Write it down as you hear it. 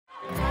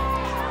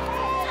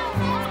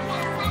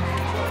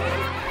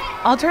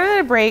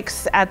Alternative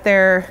breaks at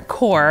their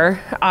core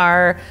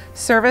are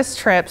service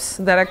trips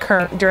that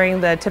occur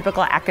during the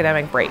typical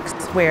academic breaks,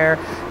 where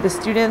the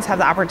students have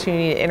the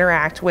opportunity to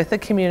interact with the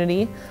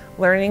community,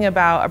 learning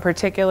about a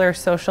particular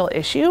social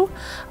issue,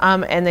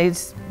 and they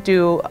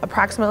do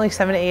approximately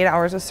 7 to 8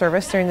 hours of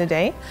service during the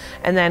day,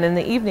 and then in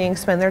the evening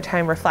spend their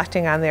time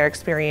reflecting on their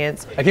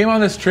experience. I came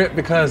on this trip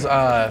because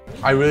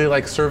I really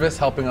like service,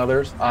 helping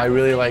others. I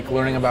really like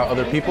learning about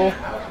other people,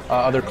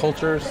 other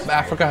cultures.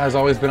 Africa has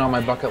always been on my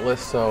bucket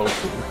list, so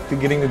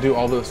getting to do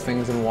all those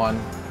things in one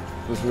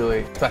was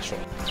really special.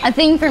 A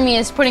thing for me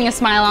is putting a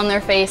smile on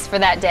their face for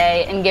that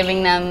day and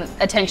giving them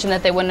attention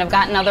that they wouldn't have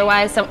gotten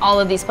otherwise. So all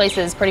of these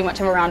places pretty much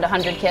have around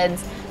 100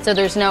 kids, so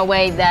there's no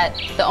way that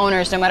the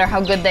owners, no matter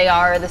how good they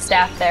are, or the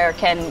staff there,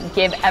 can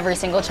give every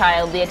single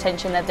child the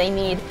attention that they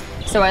need.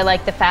 So I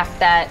like the fact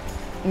that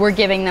we're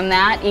giving them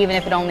that, even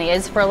if it only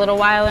is for a little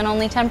while and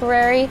only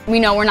temporary. We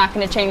know we're not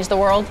going to change the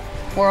world.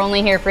 We're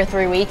only here for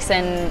 3 weeks,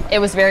 and it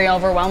was very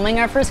overwhelming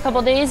our first couple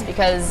days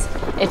because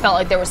it felt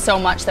like there was so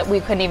much that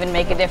we couldn't even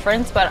make a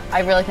difference, but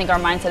I really think our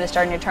mindset is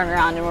starting to turn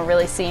around and we're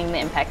really seeing the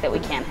impact that we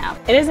can have.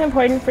 It is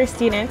important for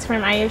students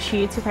from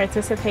ISU to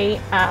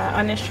participate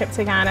on this trip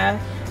to Ghana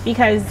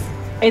because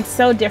it's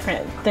so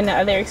different than the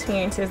other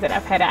experiences that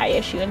I've had at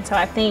ISU, and so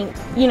I think,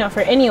 you know,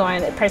 for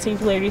anyone,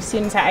 particularly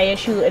students at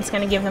ISU, it's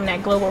going to give them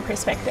that global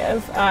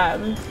perspective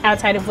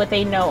outside of what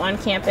they know on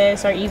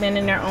campus or even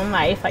in their own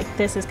life. Like,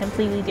 this is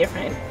completely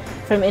different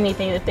from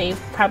anything that they've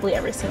probably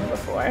ever seen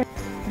before.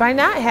 By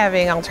not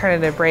having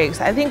alternative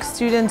breaks, I think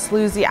students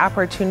lose the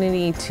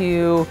opportunity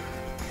to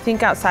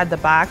think outside the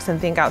box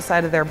and think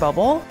outside of their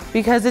bubble,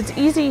 because it's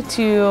easy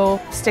to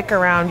stick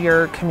around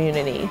your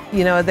community.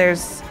 You know,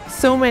 there's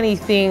so many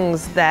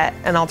things that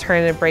an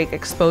alternative break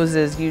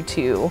exposes you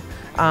to,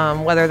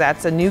 whether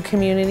that's a new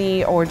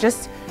community or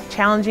just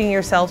challenging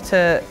yourself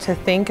to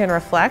think and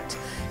reflect,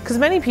 because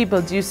many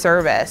people do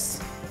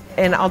service,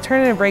 and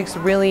alternative breaks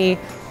really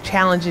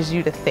challenges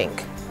you to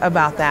think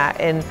about that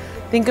and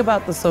think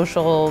about the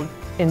social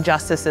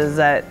injustices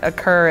that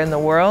occur in the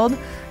world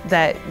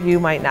that you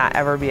might not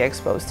ever be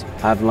exposed to.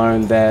 I've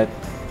learned that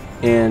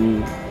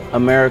in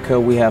America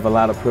we have a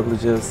lot of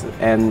privileges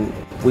and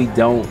we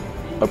don't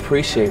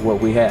appreciate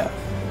what we have.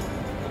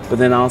 But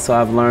then also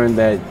I've learned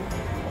that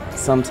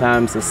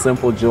sometimes the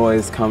simple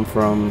joys come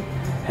from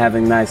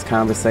having nice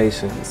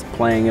conversations,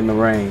 playing in the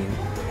rain,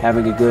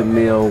 having a good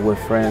meal with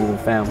friends and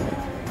family.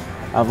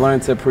 I've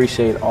learned to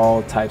appreciate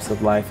all types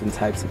of life and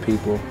types of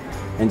people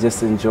and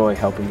just enjoy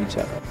helping each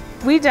other.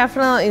 We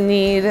definitely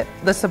need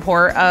the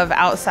support of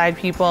outside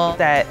people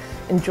that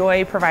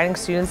enjoy providing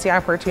students the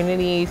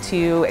opportunity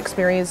to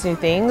experience new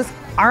things.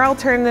 Our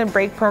alternative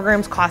break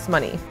programs cost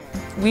money.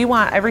 We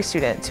want every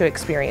student to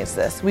experience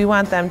this. We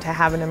want them to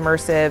have an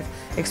immersive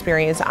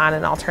experience on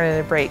an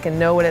alternative break and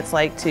know what it's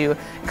like to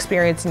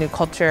experience a new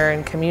culture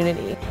and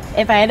community.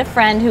 If I had a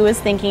friend who was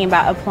thinking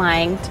about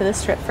applying to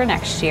this trip for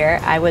next year,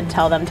 I would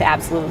tell them to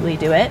absolutely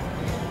do it.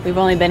 We've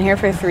only been here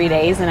for 3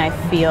 days and I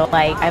feel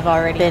like I've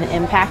already been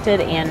impacted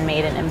and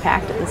made an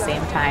impact at the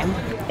same time.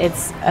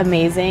 It's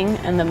amazing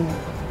and the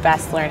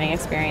best learning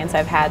experience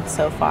I've had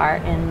so far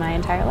in my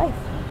entire life.